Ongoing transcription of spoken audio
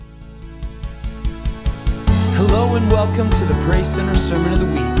Hello and welcome to the Praise Center Sermon of the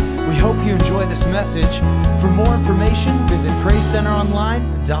Week. We hope you enjoy this message. For more information, visit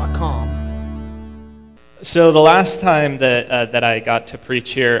PraiseCenterOnline.com. So the last time that I got to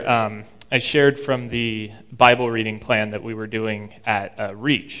preach here, I shared from the Bible reading plan that we were doing at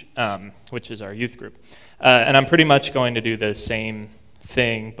Reach, which is our youth group. And I'm pretty much going to do the same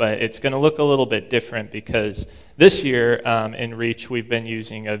thing, but it's going to look a little bit different because this year in Reach we've been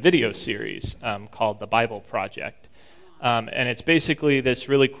using a video series called The Bible Project. And it's basically this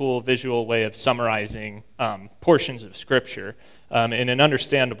really cool visual way of summarizing portions of Scripture in an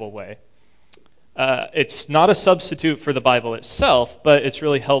understandable way. It's not a substitute for the Bible itself, but it's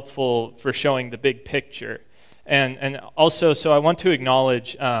really helpful for showing the big picture. And also, so I want to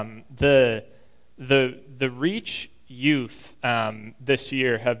acknowledge the Reach youth this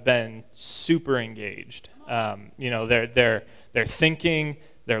year have been super engaged. They're thinking,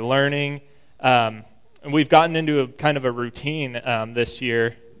 they're learning. And we've gotten into a kind of a routine this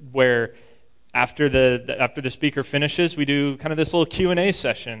year where after the speaker finishes, we do kind of this little Q&A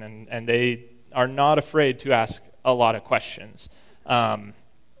session, and they are not afraid to ask a lot of questions. And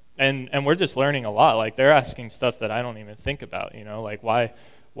we're just learning a lot. Like, they're asking stuff that I don't even think about, like why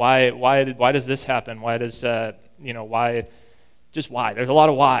does this happen? Why does why? Just why? There's a lot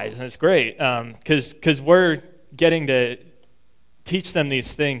of whys, and it's great because we're getting to teach them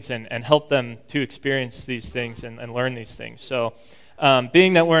these things and help them to experience these things and learn these things. So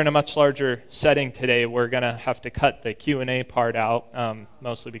being that we're in a much larger setting today, we're going to have to cut the Q&A part out,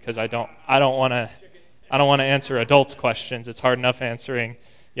 mostly because I don't want to answer adults' questions. It's hard enough answering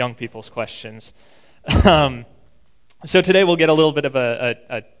young people's questions. So today we'll get a little bit of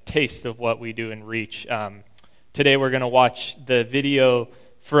a taste of what we do in Reach. Today we're going to watch the video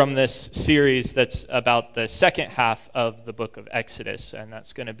from this series that's about the second half of the book of Exodus, and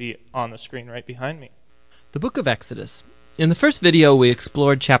that's going to be on the screen right behind me. The book of Exodus. In the first video, we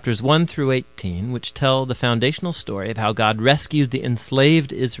explored chapters 1 through 18, which tell the foundational story of how God rescued the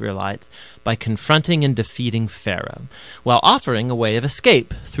enslaved Israelites by confronting and defeating Pharaoh, while offering a way of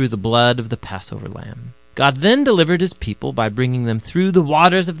escape through the blood of the Passover lamb. God then delivered his people by bringing them through the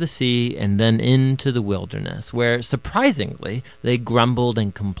waters of the sea and then into the wilderness, where, surprisingly, they grumbled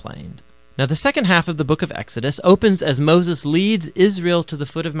and complained. Now, the second half of the book of Exodus opens as Moses leads Israel to the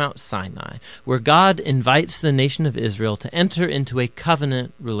foot of Mount Sinai, where God invites the nation of Israel to enter into a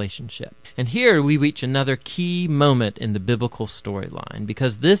covenant relationship. And here we reach another key moment in the biblical storyline,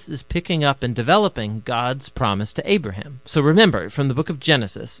 because this is picking up and developing God's promise to Abraham. So remember, from the book of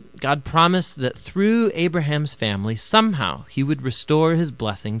Genesis, God promised that through Abraham's family, somehow he would restore his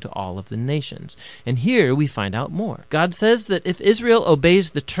blessing to all of the nations. And here we find out more. God says that if Israel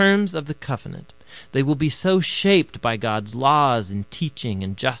obeys the terms of the covenant, they will be so shaped by God's laws and teaching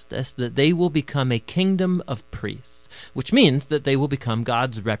and justice that they will become a kingdom of priests, which means that they will become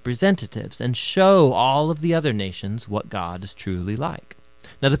God's representatives and show all of the other nations what God is truly like.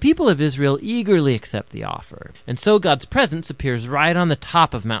 Now, the people of Israel eagerly accept the offer, and so God's presence appears right on the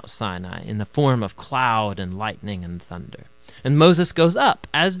top of Mount Sinai in the form of cloud and lightning and thunder. And Moses goes up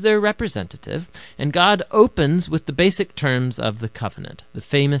as their representative, and God opens with the basic terms of the covenant, the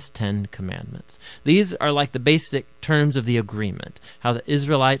famous 10 Commandments. These are like the basic terms of the agreement, how the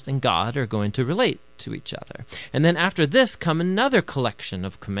Israelites and God are going to relate to each other. And then after this come another collection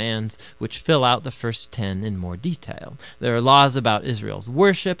of commands which fill out the first 10 in more detail. There are laws about Israel's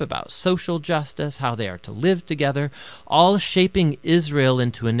worship, about social justice, how they are to live together, all shaping Israel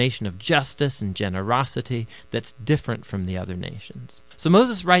into a nation of justice and generosity that's different from the other nations. So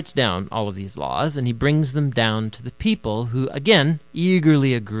Moses writes down all of these laws, and he brings them down to the people who, again,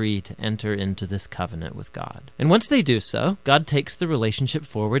 eagerly agree to enter into this covenant with God. And once they do so, God takes the relationship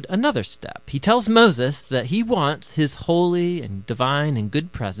forward another step. He tells Moses that he wants his holy and divine and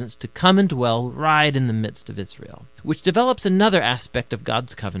good presence to come and dwell right in the midst of Israel, which develops another aspect of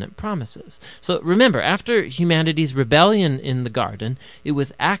God's covenant promises. So remember, after humanity's rebellion in the garden, it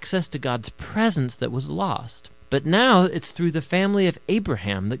was access to God's presence that was lost. But now it's through the family of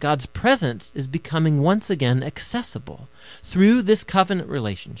Abraham that God's presence is becoming once again accessible through this covenant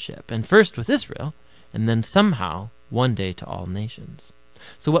relationship, and first with Israel, and then somehow one day to all nations.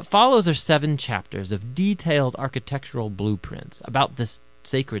 So what follows are 7 chapters of detailed architectural blueprints about this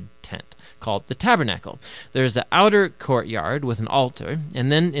sacred tent called the tabernacle. There's an outer courtyard with an altar,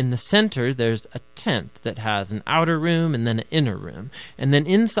 and then in the center there's a tent that has an outer room and then an inner room. And then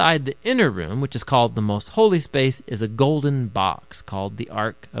inside the inner room, which is called the most holy space, is a golden box called the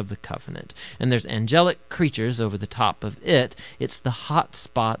Ark of the Covenant. And there's angelic creatures over the top of it. It's the hot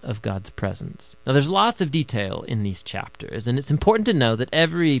spot of God's presence. Now there's lots of detail in these chapters, and it's important to know that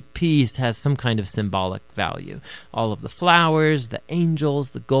every piece has some kind of symbolic value. All of the flowers, the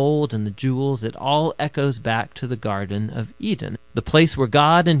angels, the gold, and the jewels, it all echoes back to the Garden of Eden, the place where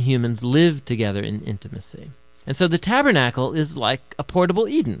God and humans lived together in intimacy. And so the tabernacle is like a portable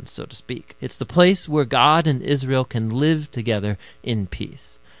Eden, so to speak. It's the place where God and Israel can live together in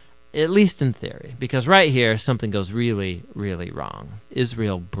peace. At least in theory, because right here something goes really, really wrong.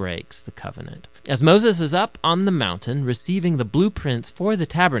 Israel breaks the covenant. As Moses is up on the mountain receiving the blueprints for the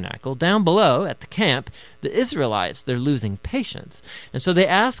tabernacle, down below at the camp, the Israelites, they're losing patience. And so they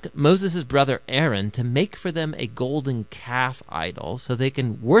ask Moses' brother Aaron to make for them a golden calf idol so they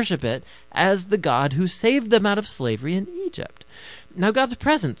can worship it as the God who saved them out of slavery in Egypt. Now God's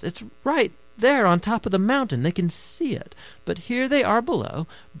presence, it's right there on top of the mountain. They can see it. But here they are below,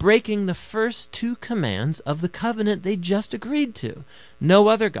 breaking the first two commands of the covenant they just agreed to. No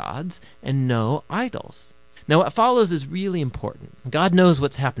other gods and no idols. Now what follows is really important. God knows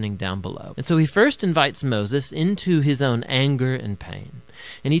what's happening down below. And so he first invites Moses into his own anger and pain.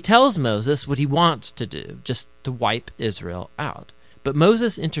 And he tells Moses what he wants to do, just to wipe Israel out. But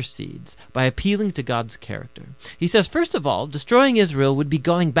Moses intercedes by appealing to God's character. He says, first of all, destroying Israel would be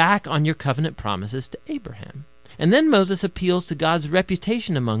going back on your covenant promises to Abraham. And then Moses appeals to God's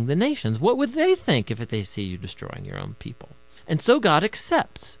reputation among the nations. What would they think if they see you destroying your own people? And so God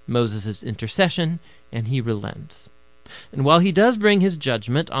accepts Moses' intercession, and he relents. And while he does bring his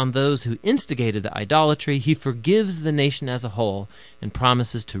judgment on those who instigated the idolatry, he forgives the nation as a whole and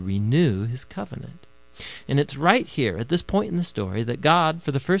promises to renew his covenant. And it's right here, at this point in the story, that God,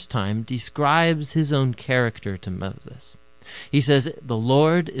 for the first time, describes his own character to Moses. He says, the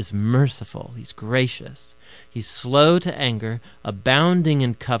Lord is merciful, he's gracious, he's slow to anger, abounding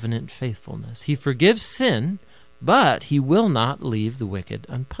in covenant faithfulness. He forgives sin, but he will not leave the wicked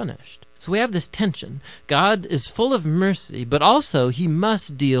unpunished. So we have this tension. God is full of mercy, but also he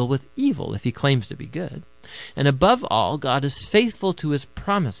must deal with evil if he claims to be good. And above all, God is faithful to his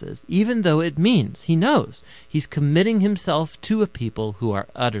promises, even though it means, he knows, he's committing himself to a people who are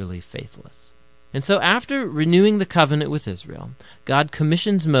utterly faithless. And so after renewing the covenant with Israel, God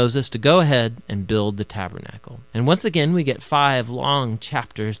commissions Moses to go ahead and build the tabernacle. And once again, we get 5 long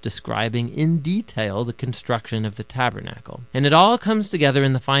chapters describing in detail the construction of the tabernacle. And it all comes together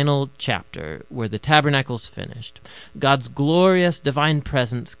in the final chapter where the tabernacle's finished. God's glorious divine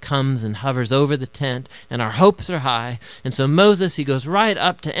presence comes and hovers over the tent, and our hopes are high. And so Moses, he goes right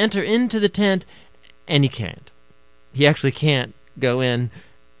up to enter into the tent, and he can't. He actually can't go in.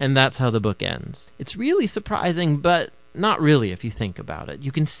 And that's how the book ends. It's really surprising, but not really if you think about it.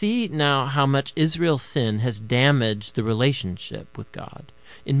 You can see now how much Israel's sin has damaged the relationship with God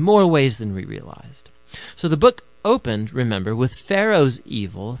in more ways than we realized. So the book opened, remember, with Pharaoh's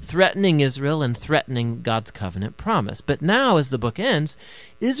evil threatening Israel and threatening God's covenant promise. But now, as the book ends,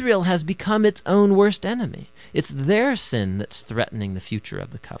 Israel has become its own worst enemy. It's their sin that's threatening the future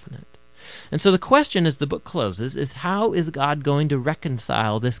of the covenant. And so the question as the book closes is, how is God going to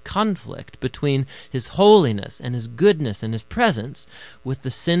reconcile this conflict between his holiness and his goodness and his presence with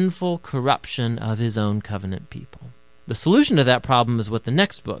the sinful corruption of his own covenant people? The solution to that problem is what the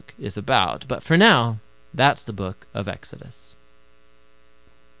next book is about, but for now, that's the book of Exodus.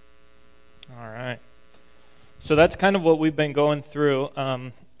 All right. So that's kind of what we've been going through,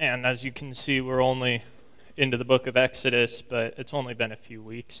 and as you can see, we're only into the book of Exodus, but it's only been a few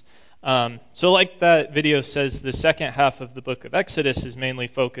weeks. So like that video says, the second half of the book of Exodus is mainly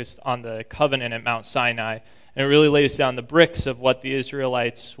focused on the covenant at Mount Sinai, and it really lays down the bricks of what the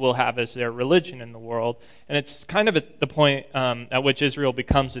Israelites will have as their religion in the world. And it's kind of at the point at which Israel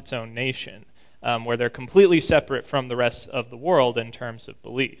becomes its own nation, where they're completely separate from the rest of the world in terms of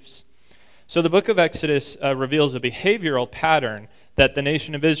beliefs. So the book of Exodus reveals a behavioral pattern that the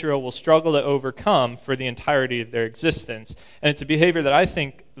nation of Israel will struggle to overcome for the entirety of their existence. And it's a behavior that I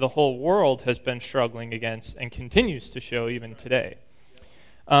think the whole world has been struggling against and continues to show even today.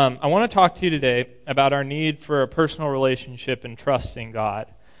 I want to talk to you today about our need for a personal relationship and trust in God.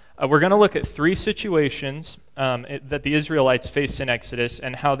 We're going to look at 3 situations that the Israelites faced in Exodus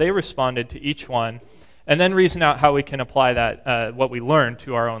and how they responded to each one, and then reason out how we can apply that, what we learned,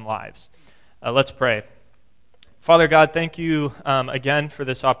 to our own lives. Let's pray. Father God, thank you again for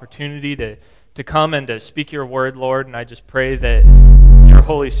this opportunity to come and to speak your word, Lord, and I just pray that your your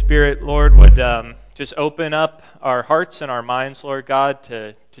Holy Spirit, Lord, would just open up our hearts and our minds, Lord God,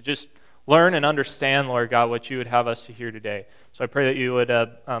 to just learn and understand, Lord God, what you would have us to hear today. So I pray that you would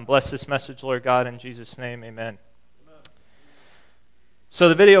bless this message, Lord God, in Jesus' name, amen. So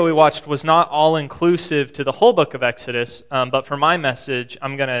the video we watched was not all-inclusive to the whole book of Exodus, but for my message,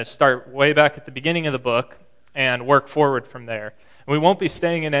 I'm going to start way back at the beginning of the book and work forward from there. We won't be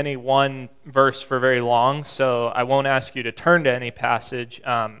staying in any one verse for very long, so I won't ask you to turn to any passage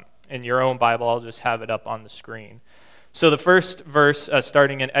in your own Bible. I'll just have it up on the screen. So the first verse,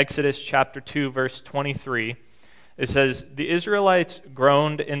 starting in Exodus chapter 2, verse 23, it says, "The Israelites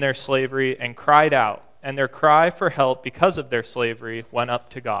groaned in their slavery and cried out, and their cry for help because of their slavery went up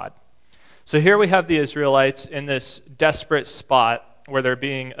to God." So here we have the Israelites in this desperate spot where they're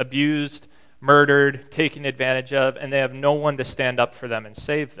being abused, murdered, taken advantage of, and they have no one to stand up for them and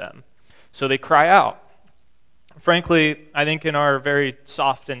save them. So they cry out. Frankly, I think in our very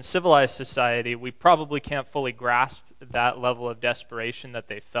soft and civilized society, we probably can't fully grasp that level of desperation that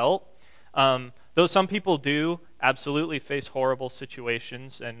they felt. Though some people do absolutely face horrible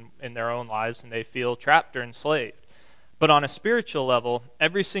situations in their own lives, and they feel trapped or enslaved. But on a spiritual level,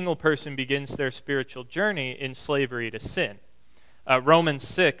 every single person begins their spiritual journey in slavery to sin. Romans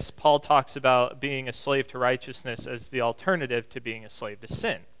 6, Paul talks about being a slave to righteousness as the alternative to being a slave to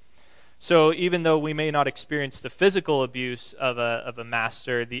sin. So even though we may not experience the physical abuse of a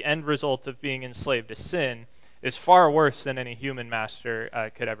master, the end result of being enslaved to sin is far worse than any human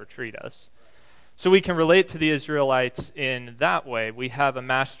master could ever treat us. So we can relate to the Israelites in that way. We have a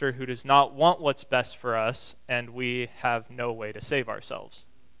master who does not want what's best for us, and we have no way to save ourselves.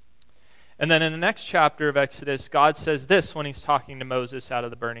 And then in the next chapter of Exodus, God says this when he's talking to Moses out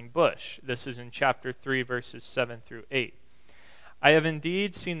of the burning bush. This is in chapter 3, verses 7 through 8. "I have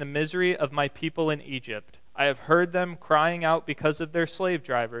indeed seen the misery of my people in Egypt. I have heard them crying out because of their slave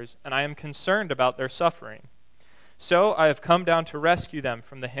drivers, and I am concerned about their suffering. So I have come down to rescue them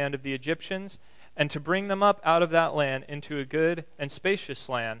from the hand of the Egyptians, and to bring them up out of that land into a good and spacious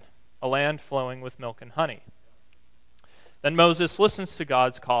land, a land flowing with milk and honey." Then Moses listens to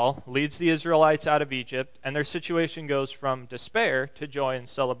God's call, leads the Israelites out of Egypt, and their situation goes from despair to joy and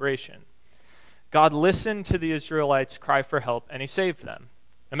celebration. God listened to the Israelites' cry for help, and he saved them.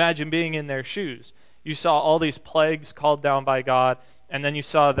 Imagine being in their shoes. You saw all these plagues called down by God, and then you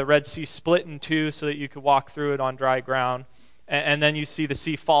saw the Red Sea split in two so that you could walk through it on dry ground, and then you see the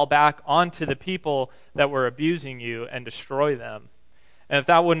sea fall back onto the people that were abusing you and destroy them. And if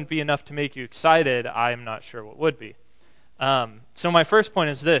that wouldn't be enough to make you excited, I'm not sure what would be. So my first point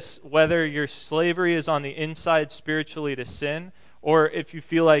is this: whether your slavery is on the inside spiritually to sin, or if you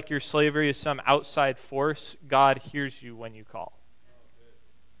feel like your slavery is some outside force, God hears you when you call.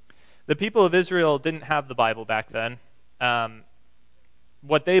 The people of Israel didn't have the Bible back then.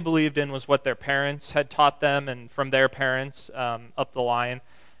 What they believed in was what their parents had taught them, and from their parents up the line.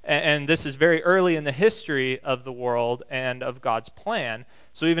 And this is very early in the history of the world and of God's plan.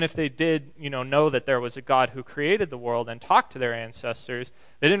 So even if they did, know that there was a God who created the world and talked to their ancestors,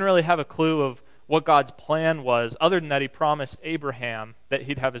 they didn't really have a clue of what God's plan was, other than that he promised Abraham that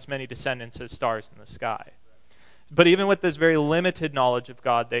he'd have as many descendants as stars in the sky. But even with this very limited knowledge of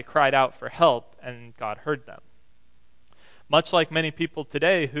God, they cried out for help, and God heard them. Much like many people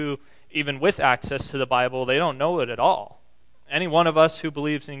today who, even with access to the Bible, they don't know it at all. Any one of us who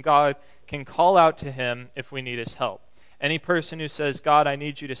believes in God can call out to him if we need his help. Any person who says, "God, I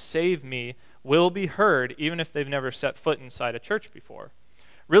need you to save me," will be heard, even if they've never set foot inside a church before.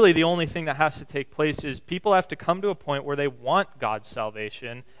 Really, the only thing that has to take place is people have to come to a point where they want God's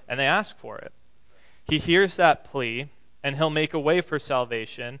salvation, and they ask for it. He hears that plea, and he'll make a way for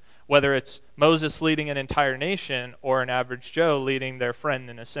salvation, whether it's Moses leading an entire nation or an average Joe leading their friend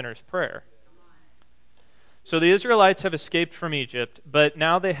in a sinner's prayer. So the Israelites have escaped from Egypt, but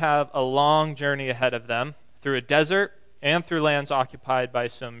now they have a long journey ahead of them through a desert and through lands occupied by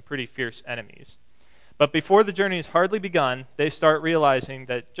some pretty fierce enemies. But before the journey has hardly begun, they start realizing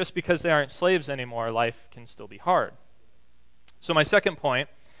that just because they aren't slaves anymore, life can still be hard. So my second point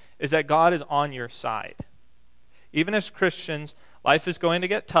is that God is on your side. Even as Christians, life is going to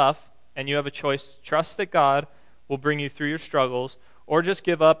get tough, and you have a choice to trust that God will bring you through your struggles, or just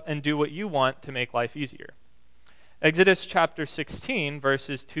give up and do what you want to make life easier. Exodus chapter 16,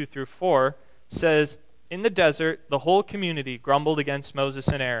 verses 2 through 4, says, "In the desert, the whole community grumbled against Moses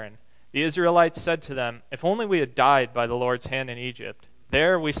and Aaron. The Israelites said to them, 'If only we had died by the Lord's hand in Egypt.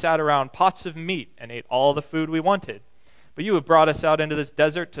 There we sat around pots of meat and ate all the food we wanted. But you have brought us out into this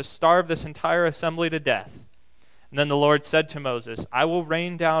desert to starve this entire assembly to death.' And then the Lord said to Moses, 'I will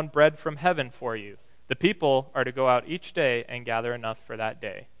rain down bread from heaven for you, The people are to go out each day and gather enough for that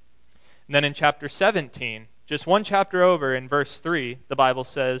day. And then in chapter 17, just one chapter over in verse 3, the Bible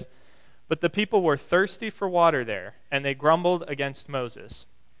says, "But the people were thirsty for water there, and they grumbled against Moses.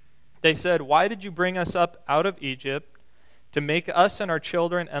 They said, 'Why did you bring us up out of Egypt to make us and our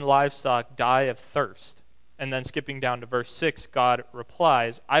children and livestock die of thirst?'" And then skipping down to verse 6, God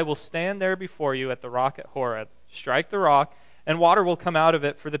replies, "I will stand there before you at the rock at Horeb, strike the rock, and water will come out of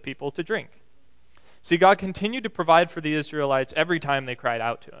it for the people to drink." See, God continued to provide for the Israelites every time they cried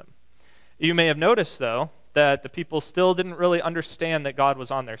out to him. You may have noticed, though, that the people still didn't really understand that God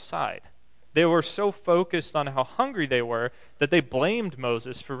was on their side. They were so focused on how hungry they were that they blamed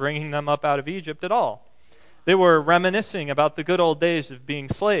Moses for bringing them up out of Egypt at all. They were reminiscing about the good old days of being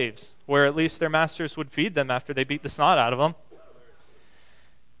slaves, where at least their masters would feed them after they beat the snot out of them.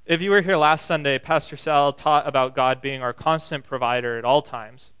 If you were here last Sunday, Pastor Sal taught about God being our constant provider at all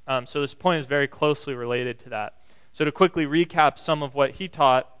times. So this point is very closely related to that. So to quickly recap some of what he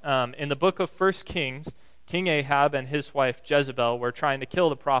taught, in the book of 1 Kings, King Ahab and his wife Jezebel were trying to kill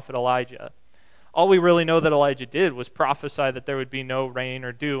the prophet Elijah. All we really know that Elijah did was prophesy that there would be no rain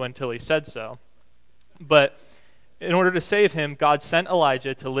or dew until he said so. But in order to save him, God sent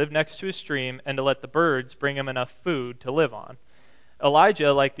Elijah to live next to a stream and to let the birds bring him enough food to live on.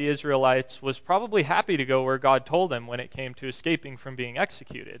 Elijah, like the Israelites, was probably happy to go where God told him when it came to escaping from being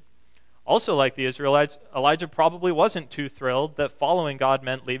executed. Also, like the Israelites, Elijah probably wasn't too thrilled that following God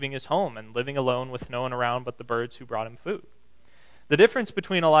meant leaving his home and living alone with no one around but the birds who brought him food. The difference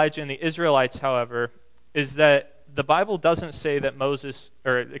between Elijah and the Israelites, however, is that the Bible doesn't say that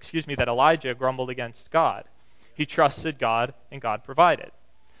that Elijah grumbled against God. He trusted God and God provided.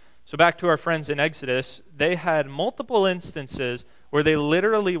 So back to our friends in Exodus, they had multiple instances where they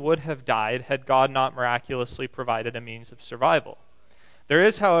literally would have died had God not miraculously provided a means of survival. There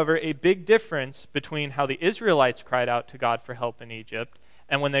is, however, a big difference between how the Israelites cried out to God for help in Egypt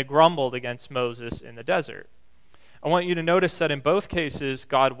and when they grumbled against Moses in the desert. I want you to notice that in both cases,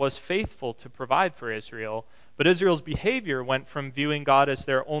 God was faithful to provide for Israel, but Israel's behavior went from viewing God as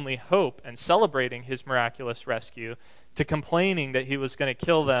their only hope and celebrating his miraculous rescue to complaining that he was going to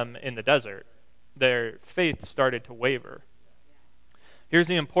kill them in the desert. Their faith started to waver. Here's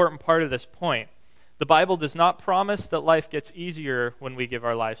the important part of this point. The Bible does not promise that life gets easier when we give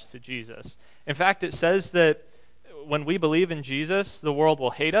our lives to Jesus. In fact, it says that when we believe in Jesus, the world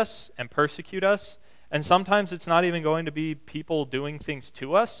will hate us and persecute us, and sometimes it's not even going to be people doing things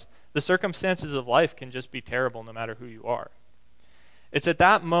to us. The circumstances of life can just be terrible no matter who you are. It's at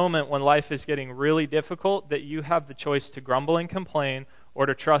that moment when life is getting really difficult that you have the choice to grumble and complain or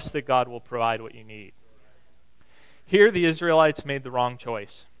to trust that God will provide what you need. Here, the Israelites made the wrong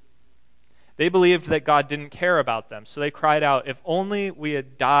choice. They believed that God didn't care about them, so they cried out, "If only we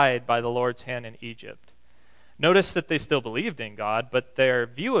had died by the Lord's hand in Egypt." Notice that they still believed in God, but their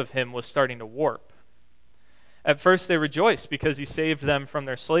view of him was starting to warp. At first, they rejoiced because he saved them from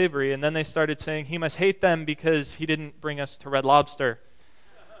their slavery, and then they started saying he must hate them because he didn't bring us to Red Lobster.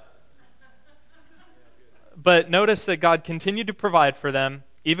 But notice that God continued to provide for them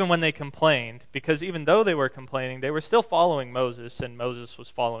even when they complained, because even though they were complaining, they were still following Moses, and Moses was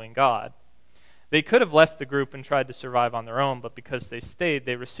following God. They could have left the group and tried to survive on their own, but because they stayed,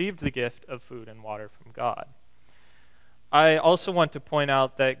 they received the gift of food and water from God. I also want to point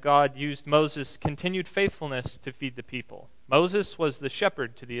out that God used Moses' continued faithfulness to feed the people. Moses was the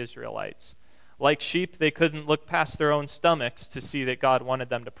shepherd to the Israelites. Like sheep, they couldn't look past their own stomachs to see that God wanted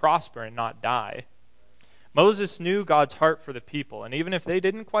them to prosper and not die. Moses knew God's heart for the people, and even if they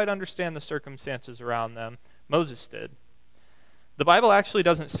didn't quite understand the circumstances around them, Moses did. The Bible actually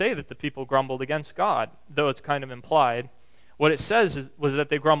doesn't say that the people grumbled against God, though it's kind of implied. What it says was that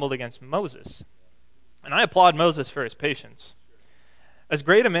they grumbled against Moses. And I applaud Moses for his patience. As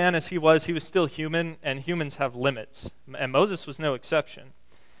great a man as he was still human, and humans have limits, and Moses was no exception.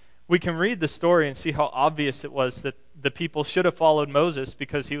 We can read the story and see how obvious it was that the people should have followed Moses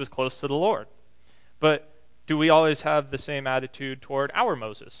because he was close to the Lord. But do we always have the same attitude toward our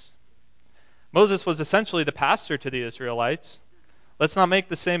Moses? Moses was essentially the pastor to the Israelites. Let's not make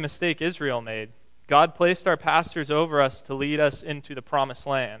the same mistake Israel made. God placed our pastors over us to lead us into the promised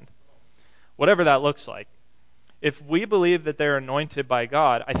land, whatever that looks like. If we believe that they're anointed by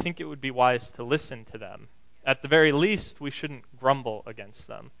God, I think it would be wise to listen to them. At the very least, we shouldn't grumble against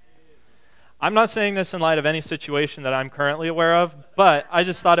them. I'm not saying this in light of any situation that I'm currently aware of, but I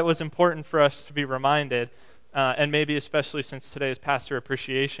just thought it was important for us to be reminded, and maybe especially since today is Pastor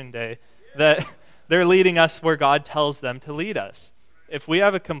Appreciation Day, that they're leading us where God tells them to lead us. If we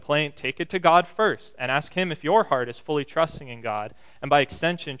have a complaint, take it to God first and ask him if your heart is fully trusting in God, and by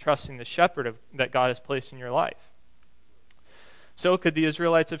extension, trusting the shepherd that God has placed in your life. So could the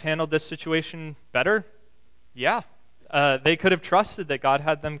Israelites have handled this situation better? Yeah. They could have trusted that God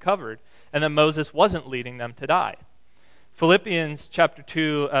had them covered and that Moses wasn't leading them to die. Philippians chapter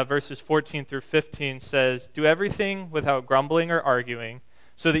 2, verses 14 through 15 says, "Do everything without grumbling or arguing,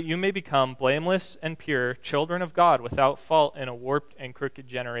 so that you may become blameless and pure, children of God without fault in a warped and crooked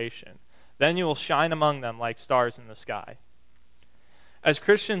generation. Then you will shine among them like stars in the sky." As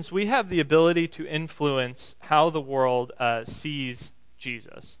Christians, we have the ability to influence how the world sees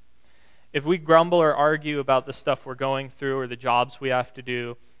Jesus. If we grumble or argue about the stuff we're going through, or the jobs we have to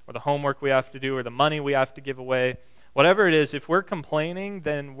do, or the homework we have to do, or the money we have to give away, whatever it is, if we're complaining,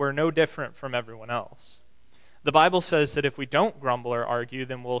 then we're no different from everyone else. The Bible says that if we don't grumble or argue,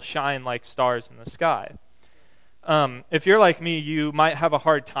 then we'll shine like stars in the sky. If you're like me, you might have a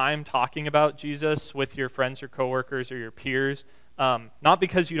hard time talking about Jesus with your friends or coworkers or your peers, not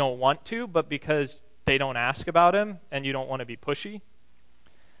because you don't want to, but because they don't ask about him and you don't want to be pushy.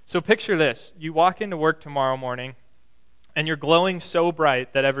 So picture this. You walk into work tomorrow morning and you're glowing so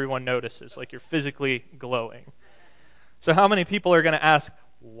bright that everyone notices, like you're physically glowing. So how many people are going to ask,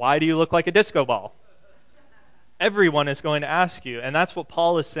 "Why do you look like a disco ball?" Everyone is going to ask you, and that's what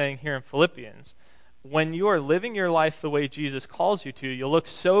Paul is saying here in Philippians. When you are living your life the way Jesus calls you to, you'll look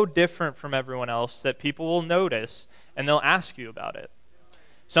so different from everyone else that people will notice and they'll ask you about it.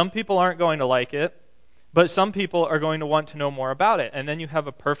 Some people aren't going to like it, but some people are going to want to know more about it. And then you have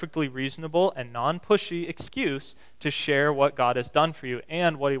a perfectly reasonable and non-pushy excuse to share what God has done for you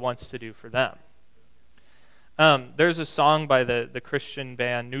and what he wants to do for them. There's a song by the Christian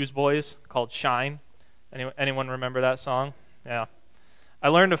band Newsboys called "Shine." Anyone remember that song? Yeah. I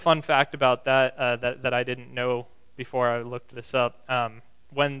learned a fun fact about that that I didn't know before I looked this up.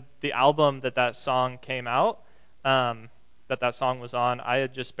 When the album that song came out, that song was on, I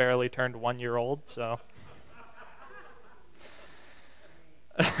had just barely turned 1 year old, so...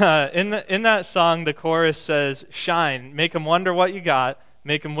 in that song, the chorus says, "Shine, make them wonder what you got,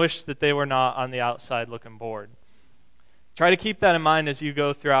 make them wish that they were not on the outside looking bored." Try to keep that in mind as you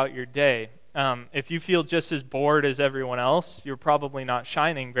go throughout your day. If you feel just as bored as everyone else, you're probably not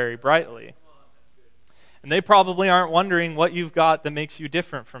shining very brightly. And they probably aren't wondering what you've got that makes you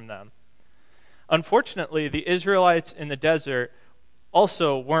different from them. Unfortunately, the Israelites in the desert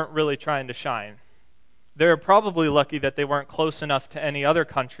also weren't really trying to shine. They're probably lucky that they weren't close enough to any other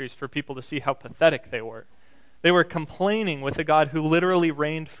countries for people to see how pathetic they were. They were complaining with a God who literally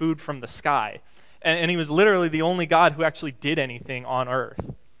rained food from the sky. And he was literally the only God who actually did anything on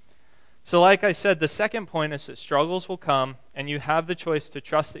earth. So like I said, the second point is that struggles will come, and you have the choice to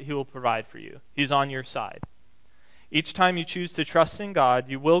trust that he will provide for you. He's on your side. Each time you choose to trust in God,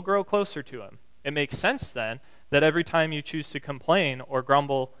 you will grow closer to him. It makes sense then that every time you choose to complain or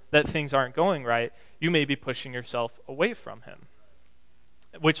grumble that things aren't going right, you may be pushing yourself away from him.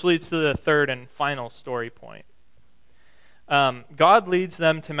 Which leads to the third and final story point. God leads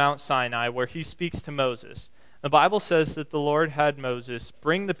them to Mount Sinai, where he speaks to Moses. The Bible says that the Lord had Moses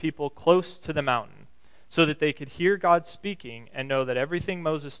bring the people close to the mountain so that they could hear God speaking and know that everything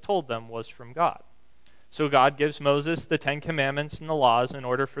Moses told them was from God. So God gives Moses the 10 Commandments and the laws in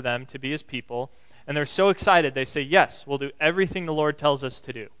order for them to be his people, and they're so excited they say, "Yes, we'll do everything the Lord tells us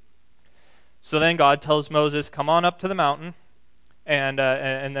to do." So then God tells Moses, "Come on up to the mountain," and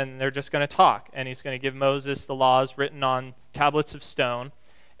then they're just going to talk, and he's going to give Moses the laws written on tablets of stone.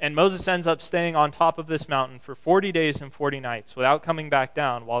 And Moses ends up staying on top of this mountain for 40 days and 40 nights without coming back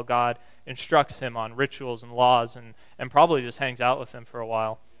down while God instructs him on rituals and laws and probably just hangs out with him for a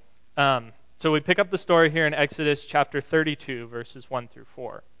while. So we pick up the story here in Exodus chapter 32, verses 1 through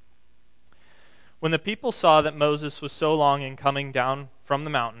 4. When the people saw that Moses was so long in coming down from the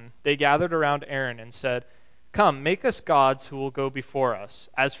mountain, they gathered around Aaron and said, "Come, make us gods who will go before us.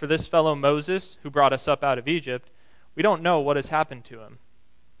 As for this fellow Moses, who brought us up out of Egypt, we don't know what has happened to him."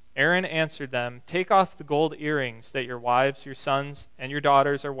 Aaron answered them, "Take off the gold earrings that your wives, your sons, and your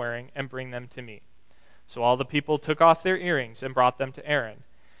daughters are wearing, and bring them to me." So all the people took off their earrings and brought them to Aaron.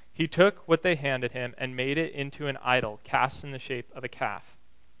 He took what they handed him and made it into an idol cast in the shape of a calf,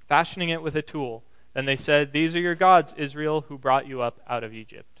 fashioning it with a tool. Then they said, "These are your gods, Israel, who brought you up out of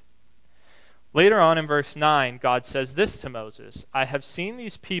Egypt." Later on in verse 9, God says this to Moses, "I have seen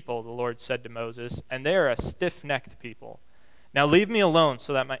these people," the Lord said to Moses, "and they are a stiff-necked people. Now leave me alone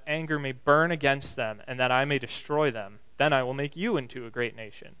so that my anger may burn against them and that I may destroy them. Then I will make you into a great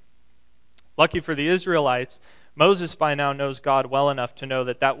nation." Lucky for the Israelites, Moses by now knows God well enough to know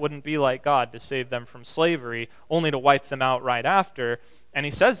that that wouldn't be like God to save them from slavery, only to wipe them out right after. And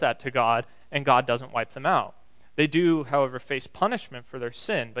he says that to God, and God doesn't wipe them out. They do, however, face punishment for their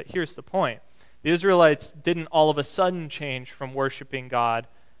sin. But here's the point. The Israelites didn't all of a sudden change from worshiping God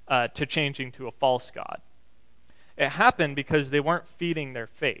to changing to a false god. It happened because they weren't feeding their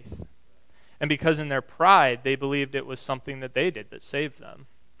faith. And because in their pride, they believed it was something that they did that saved them.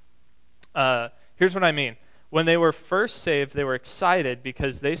 Here's what I mean. When they were first saved, they were excited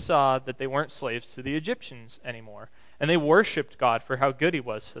because they saw that they weren't slaves to the Egyptians anymore. And they worshiped God for how good he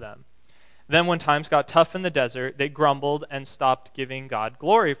was to them. Then when times got tough in the desert, they grumbled and stopped giving God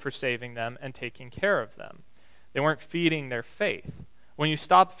glory for saving them and taking care of them. They weren't feeding their faith. When you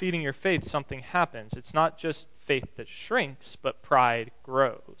stop feeding your faith, something happens. It's not just faith that shrinks, but pride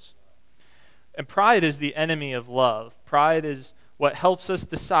grows. And pride is the enemy of love. Pride is what helps us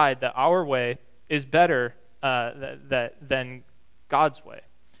decide that our way is better than God's way.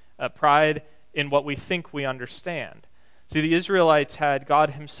 Pride in what we think we understand. See, the Israelites had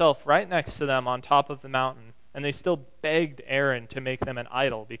God himself right next to them on top of the mountain, and they still begged Aaron to make them an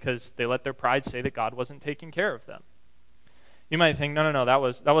idol because they let their pride say that God wasn't taking care of them. You might think, no, that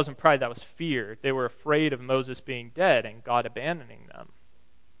wasn't pride, that was fear. They were afraid of Moses being dead and God abandoning them.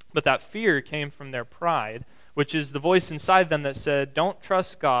 But that fear came from their pride, which is the voice inside them that said, don't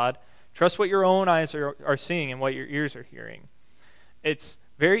trust God, trust what your own eyes are seeing and what your ears are hearing. It's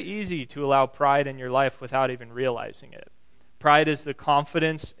very easy to allow pride in your life without even realizing it. Pride is the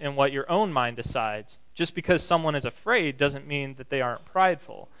confidence in what your own mind decides. Just because someone is afraid doesn't mean that they aren't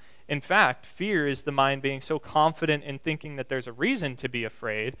prideful. In fact, fear is the mind being so confident in thinking that there's a reason to be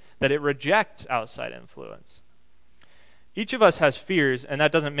afraid that it rejects outside influence. Each of us has fears, and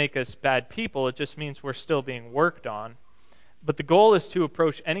that doesn't make us bad people. It just means we're still being worked on. But the goal is to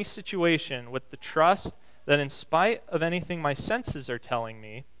approach any situation with the trust that in spite of anything my senses are telling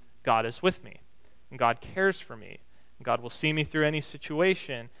me, God is with me, and God cares for me, and God will see me through any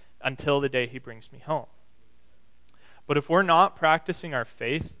situation until the day he brings me home. But if we're not practicing our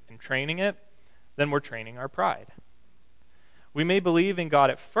faith and training it, then we're training our pride. We may believe in God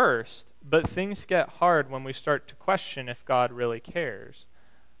at first, but things get hard when we start to question if God really cares.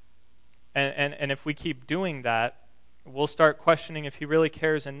 And if we keep doing that, we'll start questioning if he really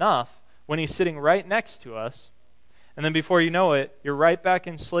cares enough when he's sitting right next to us. And then before you know it, you're right back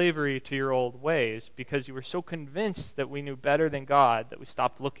in slavery to your old ways because you were so convinced that we knew better than God that we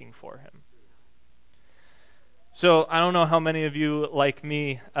stopped looking for him. So I don't know how many of you, like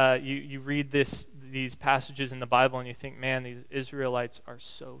me, you read these passages in the Bible and you think, man, these Israelites are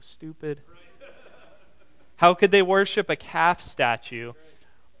so stupid. How could they worship a calf statue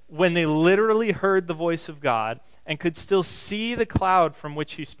when they literally heard the voice of God and could still see the cloud from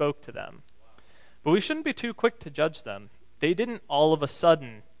which he spoke to them? But we shouldn't be too quick to judge them. They didn't all of a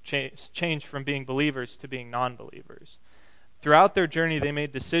sudden change from being believers to being non-believers. Throughout their journey, they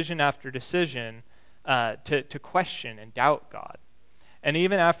made decision after decision to question and doubt God. And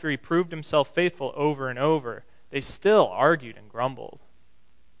even after he proved himself faithful over and over, they still argued and grumbled.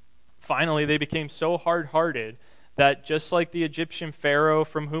 Finally, they became so hard-hearted that just like the Egyptian Pharaoh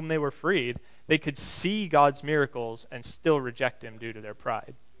from whom they were freed, they could see God's miracles and still reject him due to their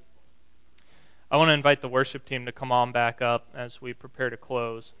pride. I want to invite the worship team to come on back up as we prepare to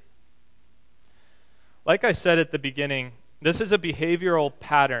close. Like I said at the beginning, this is a behavioral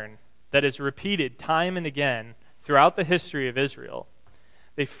pattern that is repeated time and again throughout the history of Israel.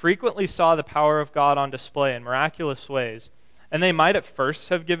 They frequently saw the power of God on display in miraculous ways, and they might at first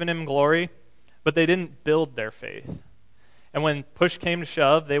have given him glory, but they didn't build their faith. And when push came to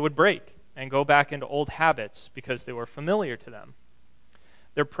shove, they would break and go back into old habits because they were familiar to them.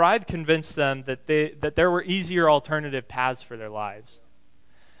 Their pride convinced them that there were easier alternative paths for their lives.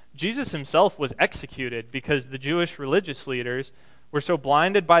 Jesus himself was executed because the Jewish religious leaders were so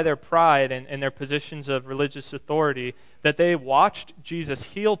blinded by their pride and their positions of religious authority that they watched Jesus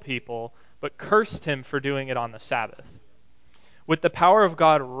heal people but cursed him for doing it on the Sabbath. With the power of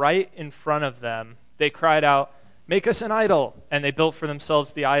God right in front of them, they cried out, "Make us an idol!" And they built for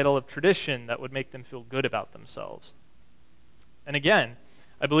themselves the idol of tradition that would make them feel good about themselves. And again,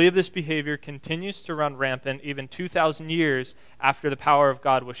 I believe this behavior continues to run rampant even 2,000 years after the power of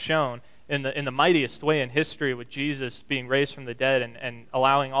God was shown in the mightiest way in history, with Jesus being raised from the dead and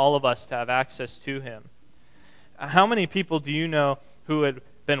allowing all of us to have access to him. How many people do you know who had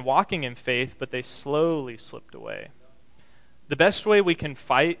been walking in faith, but they slowly slipped away? The best way we can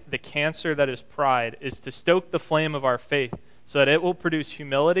fight the cancer that is pride is to stoke the flame of our faith so that it will produce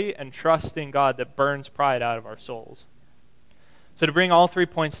humility and trust in God that burns pride out of our souls. So to bring all 3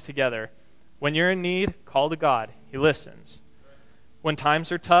 points together, When you're in need, call to God. He listens. When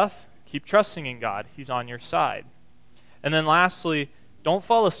times are tough, keep trusting in God. He's on your side. And then lastly, don't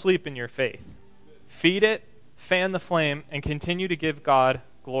fall asleep in your faith. Feed it, fan the flame, and continue to give God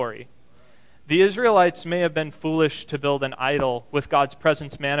glory. The Israelites may have been foolish to build an idol with God's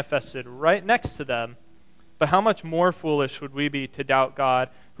presence manifested right next to them, but how much more foolish would we be to doubt God,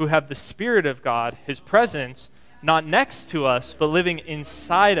 who have the Spirit of God, his presence, not next to us, but living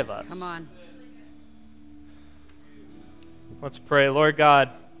inside of us? Come on. Let's pray. Lord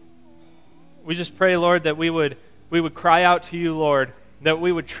God, we just pray, Lord, that we would cry out to you, Lord, that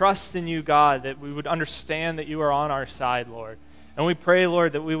we would trust in you, God, that we would understand that you are on our side, Lord. And we pray,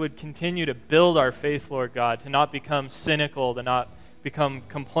 Lord, that we would continue to build our faith, Lord God, to not become cynical, to not become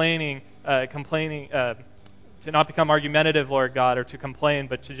complaining, to not become argumentative, Lord God, or to complain,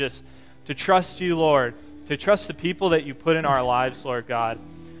 but to trust you, Lord, to trust the people that you put in our lives, Lord God.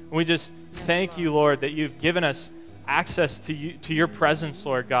 And we just thank you, Lord, that you've given us access to you, to your presence,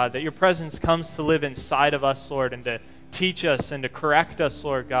 Lord God, that your presence comes to live inside of us, Lord, and to teach us and to correct us,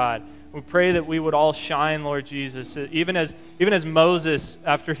 Lord God. We pray that we would all shine, Lord Jesus. Even as Moses,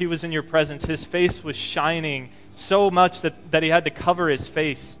 after he was in your presence, his face was shining so much that he had to cover his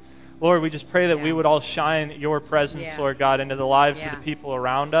face. Lord, we just pray that we would all shine your presence, Lord God, into the lives of the people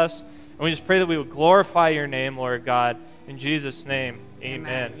around us. And we just pray that we would glorify your name, Lord God. In Jesus' name,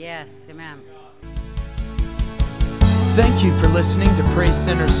 amen. Yes, amen. Thank you for listening to Praise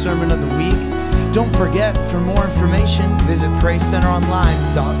Center's Sermon of the Week. Don't forget, for more information, visit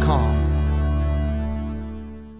PraiseCenterOnline.com.